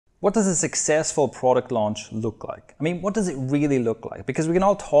What does a successful product launch look like? I mean, what does it really look like? Because we can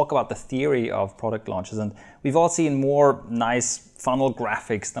all talk about the theory of product launches, and we've all seen more nice funnel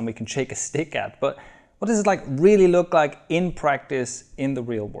graphics than we can shake a stick at. But what does it really look like in practice in the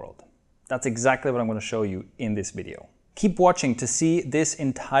real world? That's exactly what I'm going to show you in this video. Keep watching to see this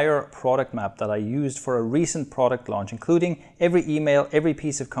entire product map that I used for a recent product launch, including every email, every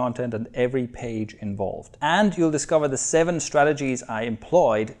piece of content, and every page involved. And you'll discover the 7 strategies I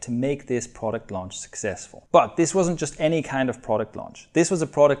employed to make this product launch successful. But this wasn't just any kind of product launch. This was a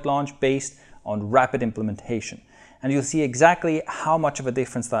product launch based on rapid implementation. And you'll see exactly how much of a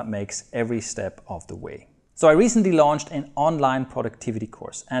difference that makes every step of the way. So I recently launched an online productivity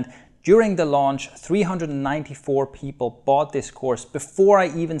course, and during the launch, 394 people bought this course before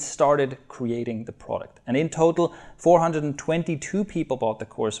I even started creating the product. And in total, 422 people bought the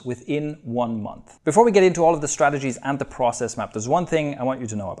course within 1 month. Before we get into all of the strategies and the process map, there's one thing I want you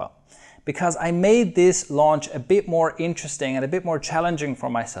to know about. Because I made this launch a bit more interesting and a bit more challenging for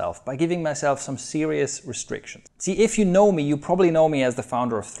myself by giving myself some serious restrictions. See, if you know me, you probably know me as the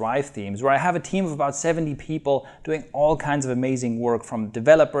founder of Thrive Themes, where I have a team of about 70 people doing all kinds of amazing work, from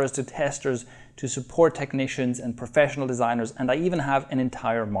developers to testers to support technicians and professional designers, and I even have an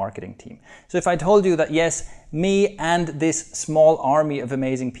entire marketing team. So if I told you that yes, me and this small army of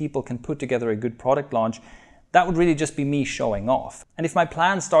amazing people can put together a good product launch, that would really just be me showing off. And if my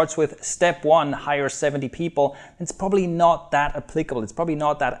plan starts with step 1, hire 70 people, it's probably not that applicable. It's probably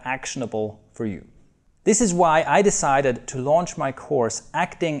not that actionable for you. This is why I decided to launch my course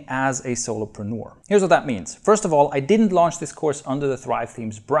acting as a solopreneur. Here's what that means. First of all, I didn't launch this course under the Thrive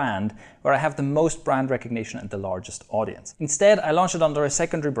Themes brand, where I have the most brand recognition and the largest audience. Instead, I launched it under a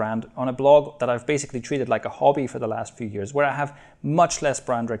secondary brand on a blog that I've basically treated like a hobby for the last few years, where I have much less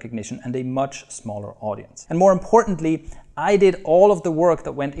brand recognition and a much smaller audience. And more importantly, I did all of the work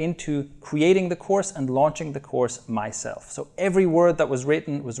that went into creating the course and launching the course myself. So every word that was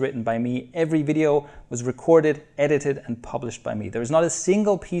written by me. Every video was recorded, edited, and published by me. There is not a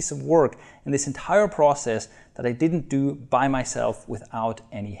single piece of work in this entire process that I didn't do by myself without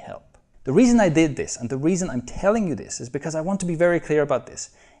any help. The reason I did this, and the reason I'm telling you this, is because I want to be very clear about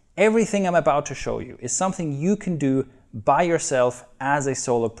this. Everything I'm about to show you is something you can do by yourself as a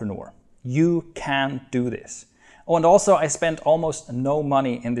solopreneur. You can do this. Oh, and also I spent almost no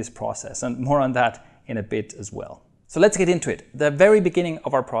money in this process, and more on that in a bit as well. So let's get into it. The very beginning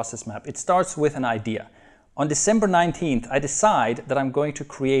of our process map, it starts with an idea. On December 19th, I decide that I'm going to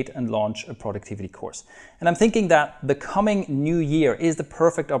create and launch a productivity course. And I'm thinking that the coming new year is the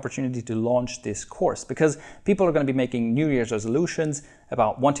perfect opportunity to launch this course, because people are going to be making New Year's resolutions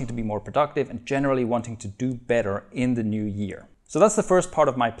about wanting to be more productive and generally wanting to do better in the new year. So that's the first part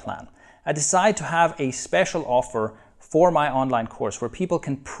of my plan. I decide to have a special offer for my online course where people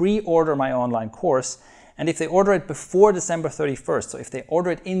can pre-order my online course, and if they order it before December 31st, so if they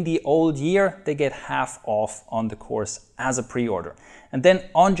order it in the old year, they get half off on the course as a pre-order. And then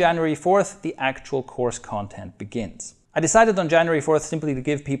on January 4th, the actual course content begins. I decided on January 4th simply to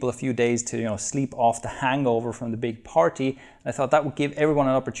give people a few days to sleep off the hangover from the big party. I thought that would give everyone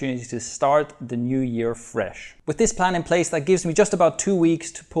an opportunity to start the new year fresh. With this plan in place, that gives me just about 2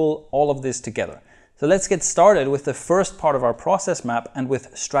 weeks to pull all of this together. So let's get started with the first part of our process map and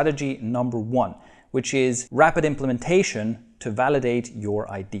with strategy number 1, which is rapid implementation to validate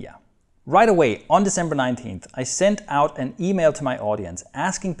your idea. Right away, on December 19th, I sent out an email to my audience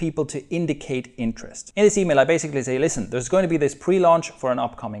asking people to indicate interest. In this email, I basically say, listen, there's going to be this pre-launch for an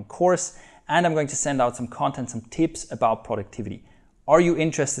upcoming course, and I'm going to send out some content, some tips about productivity. Are you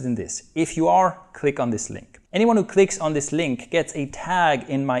interested in this? If you are, click on this link. Anyone who clicks on this link gets a tag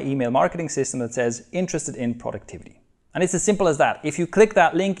in my email marketing system that says, interested in productivity. And it's as simple as that. If you click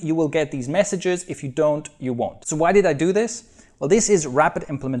that link, you will get these messages. If you don't, you won't. So why did I do this? Well, this is rapid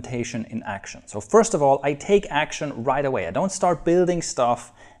implementation in action. So first of all, I take action right away. I don't start building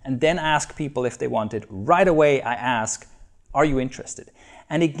stuff and then ask people if they want it. Right away, I ask, are you interested?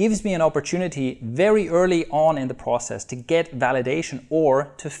 And it gives me an opportunity very early on in the process to get validation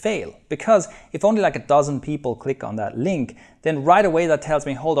or to fail. Because if only like a dozen people click on that link, then right away that tells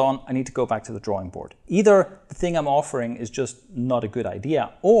me, hold on, I need to go back to the drawing board. Either the thing I'm offering is just not a good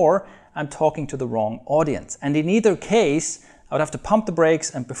idea, or I'm talking to the wrong audience. And in either case, I would have to pump the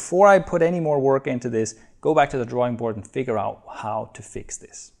brakes, and before I put any more work into this, go back to the drawing board and figure out how to fix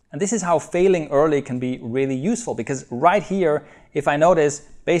this. And this is how failing early can be really useful, because right here, if I notice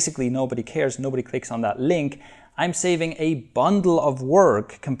basically nobody cares, nobody clicks on that link, I'm saving a bundle of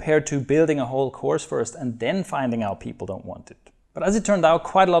work compared to building a whole course first and then finding out people don't want it. But as it turned out,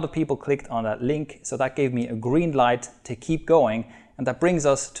 quite a lot of people clicked on that link, so that gave me a green light to keep going. And that brings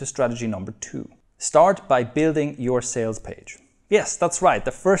us to strategy number 2. Start by building your sales page. Yes, that's right.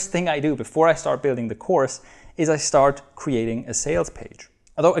 The first thing I do before I start building the course is I start creating a sales page.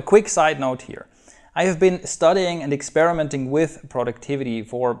 Although a quick side note here. I have been studying and experimenting with productivity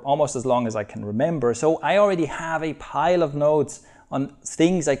for almost as long as I can remember, so I already have a pile of notes on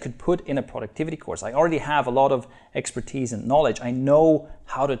things I could put in a productivity course. I already have a lot of expertise and knowledge. I know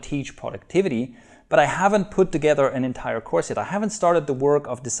how to teach productivity, but I haven't put together an entire course yet. I haven't started the work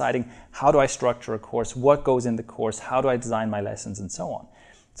of deciding how do I structure a course, what goes in the course, how do I design my lessons, and so on.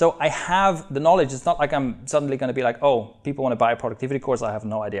 So I have the knowledge. It's not like I'm suddenly going to be like, oh, people want to buy a productivity course. I have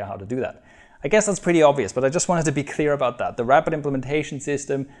no idea how to do that. I guess that's pretty obvious, but I just wanted to be clear about that. The rapid implementation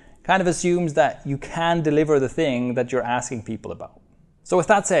system kind of assumes that you can deliver the thing that you're asking people about. So with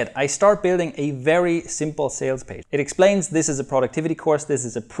that said, I start building a very simple sales page. It explains this is a productivity course, this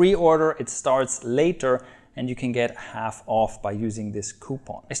is a pre-order, it starts later, and you can get half off by using this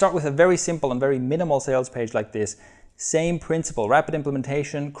coupon. I start with a very simple and very minimal sales page like this. Same principle, rapid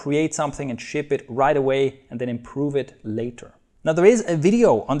implementation, create something and ship it right away and then improve it later. Now there is a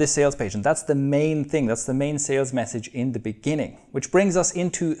video on this sales page, and that's the main thing, that's the main sales message in the beginning, which brings us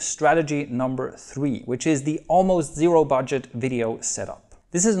into strategy number 3, which is the almost zero budget video setup.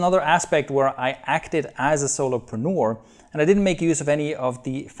 This is another aspect where I acted as a solopreneur and I didn't make use of any of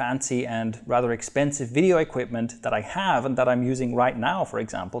the fancy and rather expensive video equipment that I have and that I'm using right now, for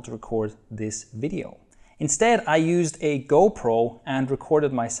example, to record this video. Instead, I used a GoPro and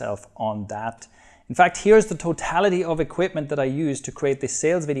recorded myself on that. In fact, here's the totality of equipment that I used to create this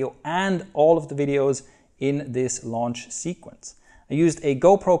sales video and all of the videos in this launch sequence. I used a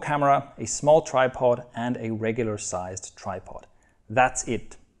GoPro camera, a small tripod, and a regular sized tripod. That's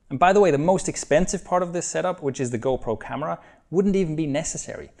it. And by the way, the most expensive part of this setup, which is the GoPro camera, wouldn't even be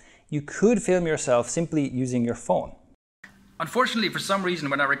necessary. You could film yourself simply using your phone. Unfortunately, for some reason,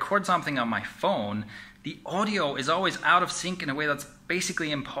 when I record something on my phone, the audio is always out of sync in a way that's basically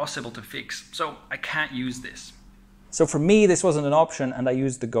impossible to fix, so I can't use this. So for me, this wasn't an option and I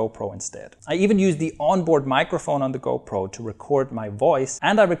used the GoPro instead. I even used the onboard microphone on the GoPro to record my voice,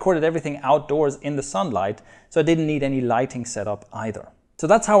 and I recorded everything outdoors in the sunlight, so I didn't need any lighting setup either. So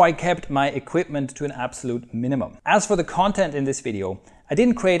that's how I kept my equipment to an absolute minimum. As for the content in this video, I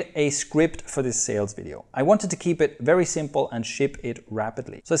didn't create a script for this sales video. I wanted to keep it very simple and ship it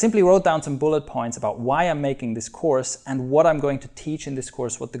rapidly. So I simply wrote down some bullet points about why I'm making this course and what I'm going to teach in this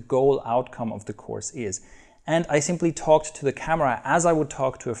course, what the goal outcome of the course is. And I simply talked to the camera as I would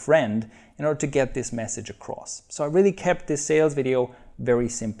talk to a friend in order to get this message across. So I really kept this sales video very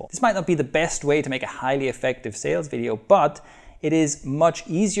simple. This might not be the best way to make a highly effective sales video, but it is much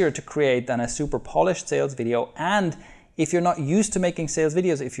easier to create than a super polished sales video. And if you're not used to making sales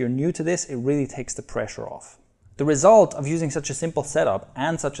videos, if you're new to this, it really takes the pressure off. The result of using such a simple setup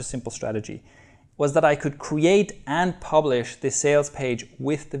and such a simple strategy was that I could create and publish this sales page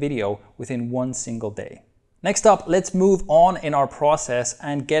with the video within one single day. Next up, let's move on in our process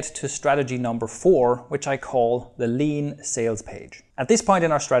and get to strategy number 4, which I call the lean sales page. At this point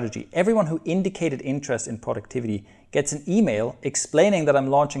in our strategy, everyone who indicated interest in productivity gets an email explaining that I'm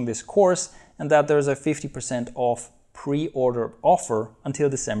launching this course and that there's a 50% off pre-order offer until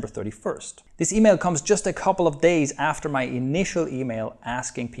December 31st. This email comes just a couple of days after my initial email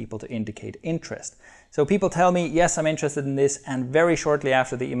asking people to indicate interest. So people tell me, yes, I'm interested in this, and very shortly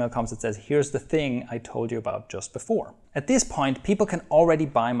after the email comes, it says, here's the thing I told you about just before. At this point, people can already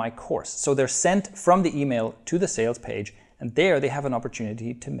buy my course. So they're sent from the email to the sales page, and there they have an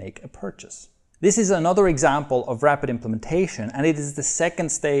opportunity to make a purchase. This is another example of rapid implementation, and it is the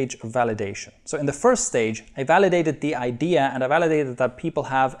second stage of validation. So in the first stage, I validated the idea and I validated that people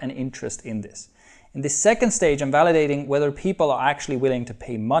have an interest in this. In this second stage, I'm validating whether people are actually willing to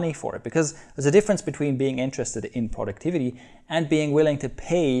pay money for it, because there's a difference between being interested in productivity and being willing to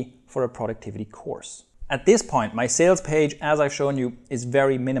pay for a productivity course. At this point, my sales page, as I've shown you, is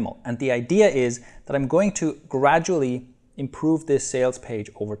very minimal. And the idea is that I'm going to gradually improve this sales page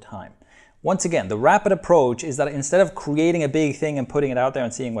over time. Once again, the rapid approach is that instead of creating a big thing and putting it out there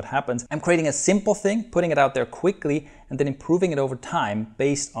and seeing what happens, I'm creating a simple thing, putting it out there quickly, and then improving it over time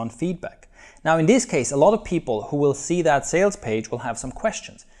based on feedback. Now, in this case, a lot of people who will see that sales page will have some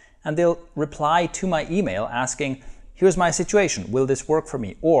questions, and they'll reply to my email asking, here's my situation, will this work for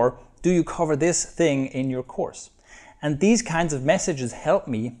me? Or do you cover this thing in your course? And these kinds of messages help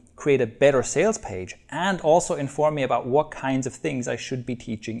me create a better sales page and also inform me about what kinds of things I should be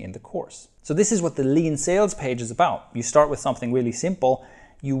teaching in the course. So this is what the lean sales page is about. You start with something really simple,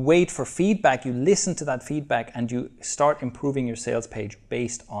 you wait for feedback, you listen to that feedback, and you start improving your sales page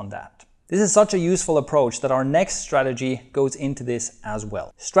based on that. This is such a useful approach that our next strategy goes into this as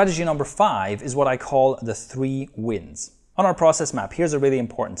well. Strategy number 5 is what I call the 3 wins. On our process map, here's a really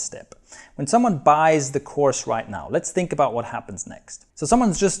important step. When someone buys the course right now, let's think about what happens next. So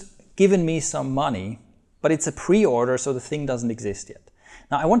someone's just given me some money, but it's a pre-order, so the thing doesn't exist yet.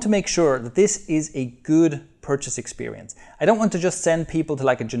 Now, I want to make sure that this is a good purchase experience. I don't want to just send people to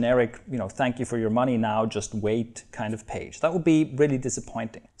like a generic, thank you for your money now, just wait kind of page. That would be really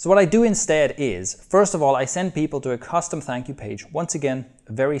disappointing. So what I do instead is, first of all, I send people to a custom thank you page. Once again,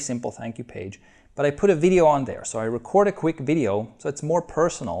 a very simple thank you page, but I put a video on there. So I record a quick video, so it's more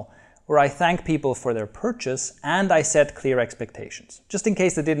personal, where I thank people for their purchase and I set clear expectations. Just in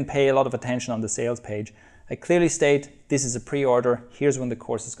case they didn't pay a lot of attention on the sales page, I clearly state, this is a pre-order, here's when the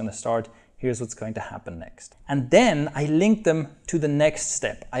course is going to start, here's what's going to happen next. And then I link them to the next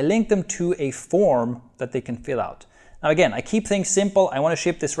step. I link them to a form that they can fill out. Now again, I keep things simple, I want to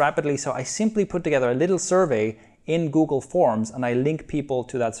ship this rapidly, so I simply put together a little survey in Google Forms and I link people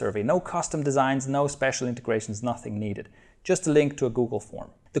to that survey. No custom designs, no special integrations, nothing needed. Just a link to a Google form.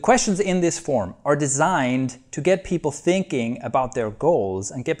 The questions in this form are designed to get people thinking about their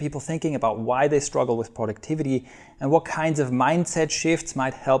goals and get people thinking about why they struggle with productivity and what kinds of mindset shifts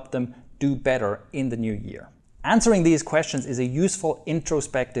might help them do better in the new year. Answering these questions is a useful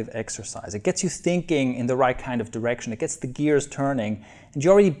introspective exercise. It gets you thinking in the right kind of direction. It gets the gears turning, and you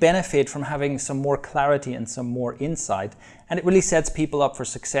already benefit from having some more clarity and some more insight, and it really sets people up for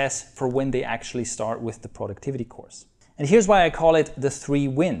success for when they actually start with the productivity course. And here's why I call it the 3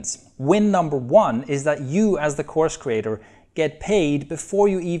 wins. Win number 1 is that you as the course creator get paid before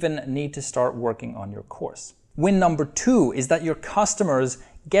you even need to start working on your course. Win number 2 is that your customers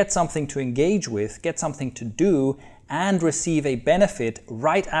get something to engage with, get something to do, and receive a benefit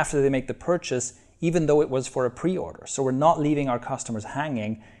right after they make the purchase, even though it was for a pre-order. So we're not leaving our customers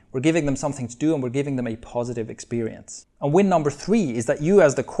hanging, we're giving them something to do and we're giving them a positive experience. And win number 3 is that you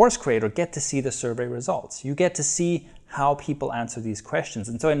as the course creator get to see the survey results. You get to see how people answer these questions.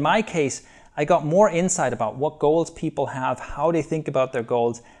 And so in my case, I got more insight about what goals people have, how they think about their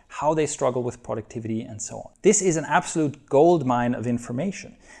goals, how they struggle with productivity, and so on. This is an absolute gold mine of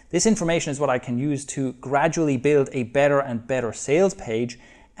information. This information is what I can use to gradually build a better and better sales page,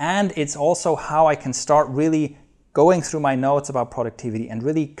 and it's also how I can start really going through my notes about productivity and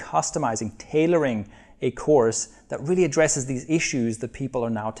really customizing, tailoring a course that really addresses these issues that people are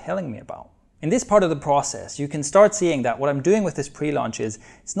now telling me about. In this part of the process, you can start seeing that what I'm doing with this pre-launch is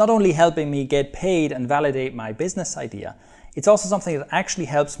it's not only helping me get paid and validate my business idea, it's also something that actually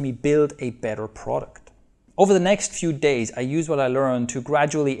helps me build a better product. Over the next few days, I use what I learned to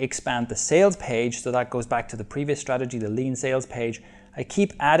gradually expand the sales page, so that goes back to the previous strategy, the lean sales page. I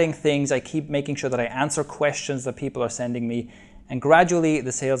keep adding things, I keep making sure that I answer questions that people are sending me, and gradually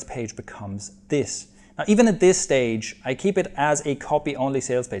the sales page becomes this. Now, even at this stage, I keep it as a copy-only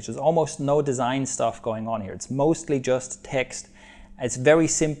sales page. There's almost no design stuff going on here. It's mostly just text. It's very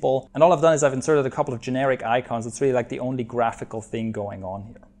simple. And all I've done is I've inserted a couple of generic icons. It's really like the only graphical thing going on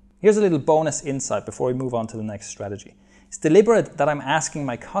here. Here's a little bonus insight before we move on to the next strategy. It's deliberate that I'm asking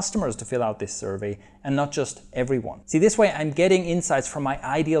my customers to fill out this survey and not just everyone. See, this way I'm getting insights from my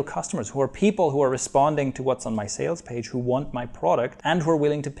ideal customers, who are people who are responding to what's on my sales page, who want my product, and who are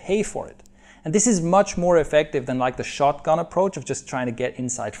willing to pay for it. And this is much more effective than like the shotgun approach of just trying to get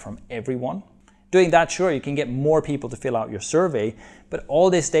insight from everyone. Doing that, sure, you can get more people to fill out your survey, but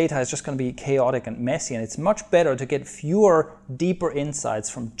all this data is just going to be chaotic and messy, and it's much better to get fewer, deeper insights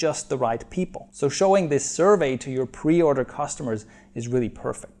from just the right people. So showing this survey to your pre-order customers is really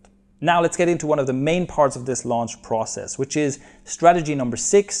perfect. Now let's get into one of the main parts of this launch process, which is strategy number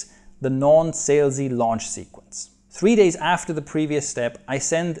 6, the non-salesy launch sequence. 3 days after the previous step, I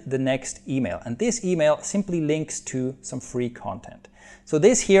send the next email, and this email simply links to some free content. So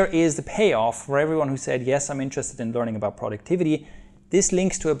this here is the payoff for everyone who said, yes, I'm interested in learning about productivity. This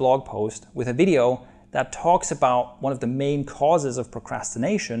links to a blog post with a video that talks about one of the main causes of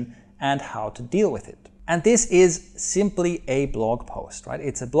procrastination and how to deal with it. And this is simply a blog post, right?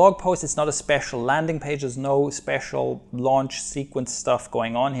 It's a blog post, it's not a special landing page, there's no special launch sequence stuff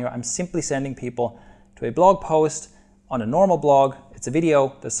going on here. I'm simply sending people to a blog post on a normal blog. It's a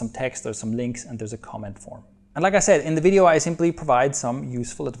video, there's some text, there's some links, and there's a comment form. And like I said, in the video, I simply provide some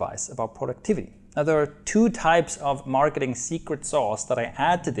useful advice about productivity. Now, there are 2 types of marketing secret sauce that I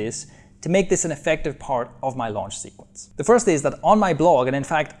add to this to make this an effective part of my launch sequence. The first is that on my blog, and in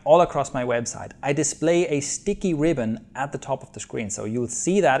fact, all across my website, I display a sticky ribbon at the top of the screen. So you'll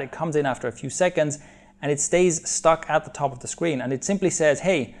see that it comes in after a few seconds and it stays stuck at the top of the screen. And it simply says,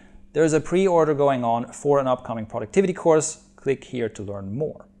 hey, there's a pre-order going on for an upcoming productivity course. Click here to learn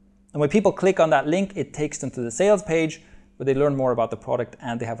more. And when people click on that link, it takes them to the sales page where they learn more about the product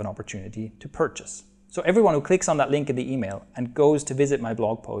and they have an opportunity to purchase. So everyone who clicks on that link in the email and goes to visit my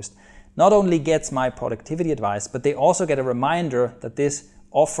blog post not only gets my productivity advice, but they also get a reminder that this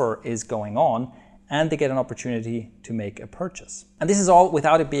offer is going on, and they get an opportunity to make a purchase. And this is all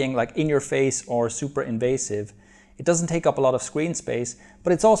without it being like in your face or super invasive. It doesn't take up a lot of screen space,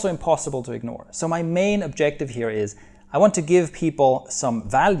 but it's also impossible to ignore. So my main objective here is I want to give people some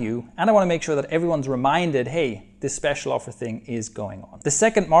value, and I want to make sure that everyone's reminded, hey, this special offer thing is going on. The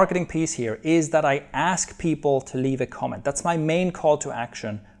second marketing piece here is that I ask people to leave a comment. That's my main call to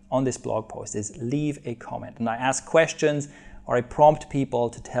action on this blog post, is leave a comment. And I ask questions or I prompt people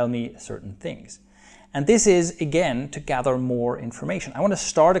to tell me certain things. And this is, again, to gather more information. I want to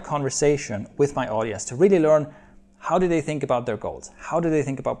start a conversation with my audience to really learn, how do they think about their goals? How do they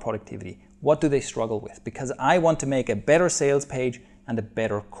think about productivity? What do they struggle with? Because I want to make a better sales page and a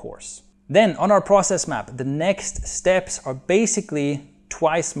better course. Then on our process map, the next steps are basically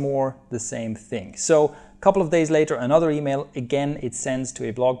twice more the same thing. So a couple of days later, another email. Again, it sends to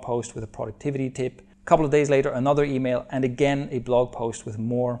a blog post with a productivity tip. A couple of days later, another email, and again, a blog post with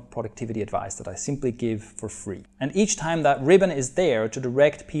more productivity advice that I simply give for free. And each time that ribbon is there to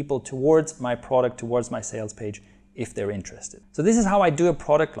direct people towards my product, towards my sales page, if they're interested. So this is how I do a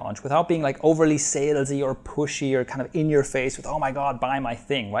product launch without being like overly salesy or pushy or kind of in your face with, oh my God, buy my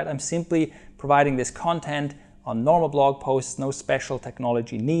thing, right? I'm simply providing this content on normal blog posts, no special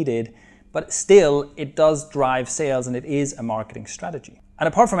technology needed, but still it does drive sales and it is a marketing strategy. And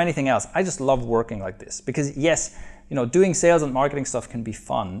apart from anything else, I just love working like this because yes, doing sales and marketing stuff can be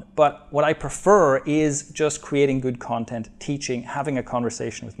fun, but what I prefer is just creating good content, teaching, having a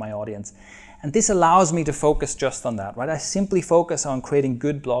conversation with my audience. And this allows me to focus just on that, right? I simply focus on creating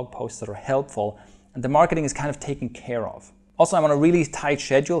good blog posts that are helpful, and the marketing is kind of taken care of. Also, I'm on a really tight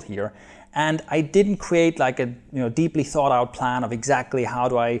schedule here, and I didn't create like a deeply thought out plan of exactly how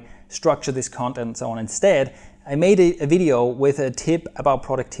do I structure this content and so on. Instead, I made a video with a tip about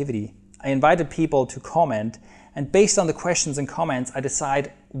productivity. I invited people to comment, and based on the questions and comments, I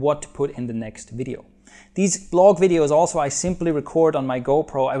decide what to put in the next video. These blog videos also I simply record on my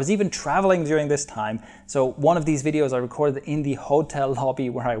GoPro. I was even traveling during this time. So one of these videos I recorded in the hotel lobby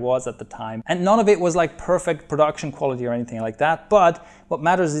where I was at the time. And none of it was like perfect production quality or anything like that. But what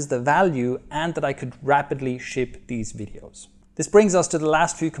matters is the value and that I could rapidly ship these videos. This brings us to the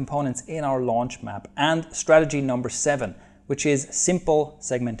last few components in our launch map and strategy number 7, which is simple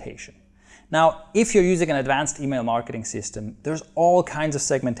segmentation. Now, if you're using an advanced email marketing system, there's all kinds of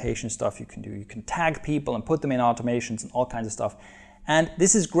segmentation stuff you can do. You can tag people and put them in automations and all kinds of stuff. And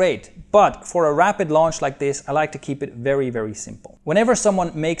this is great, but for a rapid launch like this, I like to keep it very, very simple. Whenever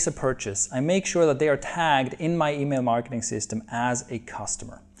someone makes a purchase, I make sure that they are tagged in my email marketing system as a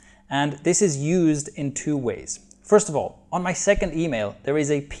customer. And this is used in 2 ways. First of all, on my second email, there is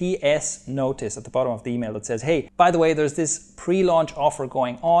a PS notice at the bottom of the email that says, hey, by the way, there's this pre-launch offer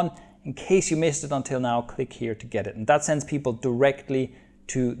going on. In case you missed it until now, click here to get it. And that sends people directly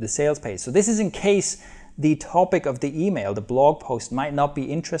to the sales page. So this is in case the topic of the email, the blog post, might not be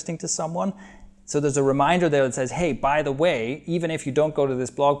interesting to someone. So there's a reminder there that says, hey, by the way, even if you don't go to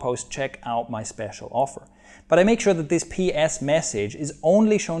this blog post, check out my special offer. But I make sure that this PS message is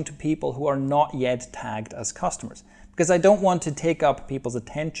only shown to people who are not yet tagged as customers, because I don't want to take up people's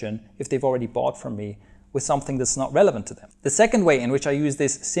attention if they've already bought from me with something that's not relevant to them. The second way in which I use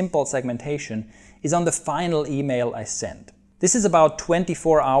this simple segmentation is on the final email I send. This is about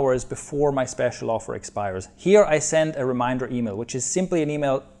 24 hours before my special offer expires. Here I send a reminder email, which is simply an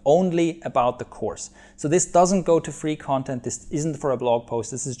email only about the course. So this doesn't go to free content. This isn't for a blog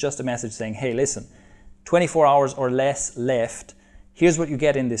post. This is just a message saying, hey, listen, 24 hours or less left. Here's what you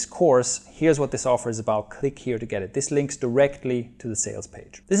get in this course. Here's what this offer is about. Click here to get it. This links directly to the sales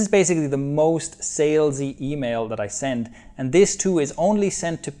page. This is basically the most salesy email that I send. And this too is only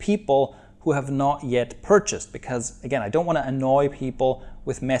sent to people who have not yet purchased, because again, I don't want to annoy people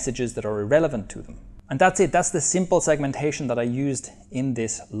with messages that are irrelevant to them. And that's it. That's the simple segmentation that I used in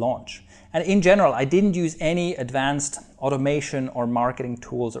this launch. And in general, I didn't use any advanced automation or marketing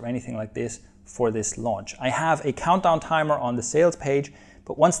tools or anything like this for this launch. I have a countdown timer on the sales page,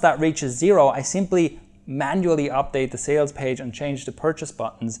 but once that reaches 0, I simply manually update the sales page and change the purchase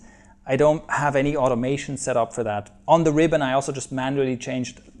buttons. I don't have any automation set up for that. On the ribbon, I also just manually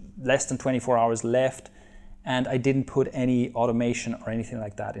changed less than 24 hours left, and I didn't put any automation or anything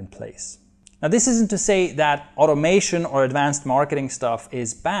like that in place. Now, this isn't to say that automation or advanced marketing stuff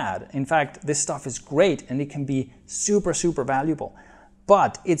is bad. In fact, this stuff is great and it can be super, super valuable.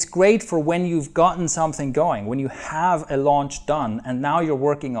 But it's great for when you've gotten something going, when you have a launch done and now you're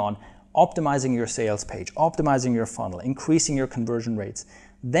working on optimizing your sales page, optimizing your funnel, increasing your conversion rates.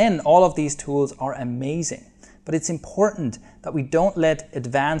 Then all of these tools are amazing. But it's important that we don't let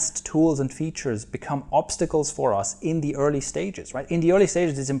advanced tools and features become obstacles for us in the early stages, right? In the early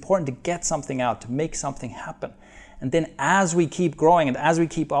stages, it's important to get something out, to make something happen. And then as we keep growing and as we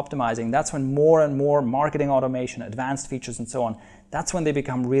keep optimizing, that's when more and more marketing automation, advanced features and so on, that's when they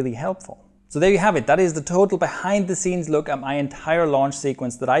become really helpful. So there you have it. That is the total behind the scenes look at my entire launch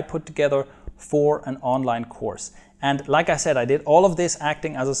sequence that I put together for an online course. And like I said, I did all of this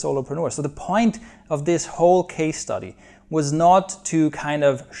acting as a solopreneur. So the point of this whole case study was not to kind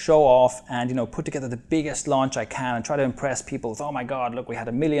of show off and, put together the biggest launch I can and try to impress people with, oh my God, look, we had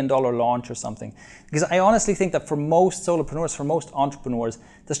 $1 million launch or something. Because I honestly think that for most solopreneurs, for most entrepreneurs,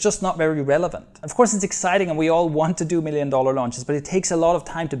 that's just not very relevant. Of course, it's exciting and we all want to do $1 million launches, but it takes a lot of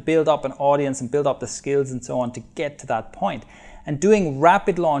time to build up an audience and build up the skills and so on to get to that point. And doing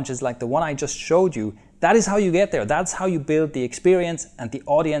rapid launches like the one I just showed you, that is how you get there. That's how you build the experience and the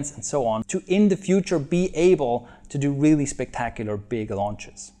audience and so on to in the future be able to do really spectacular big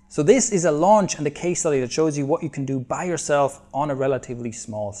launches. So this is a launch and a case study that shows you what you can do by yourself on a relatively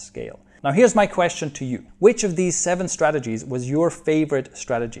small scale. Now here's my question to you. Which of these 7 strategies was your favorite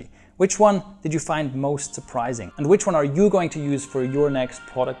strategy? Which one did you find most surprising? And which one are you going to use for your next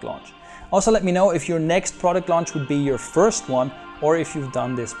product launch? Also let me know if your next product launch would be your first one or if you've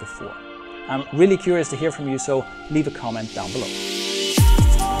done this before. I'm really curious to hear from you, so leave a comment down below.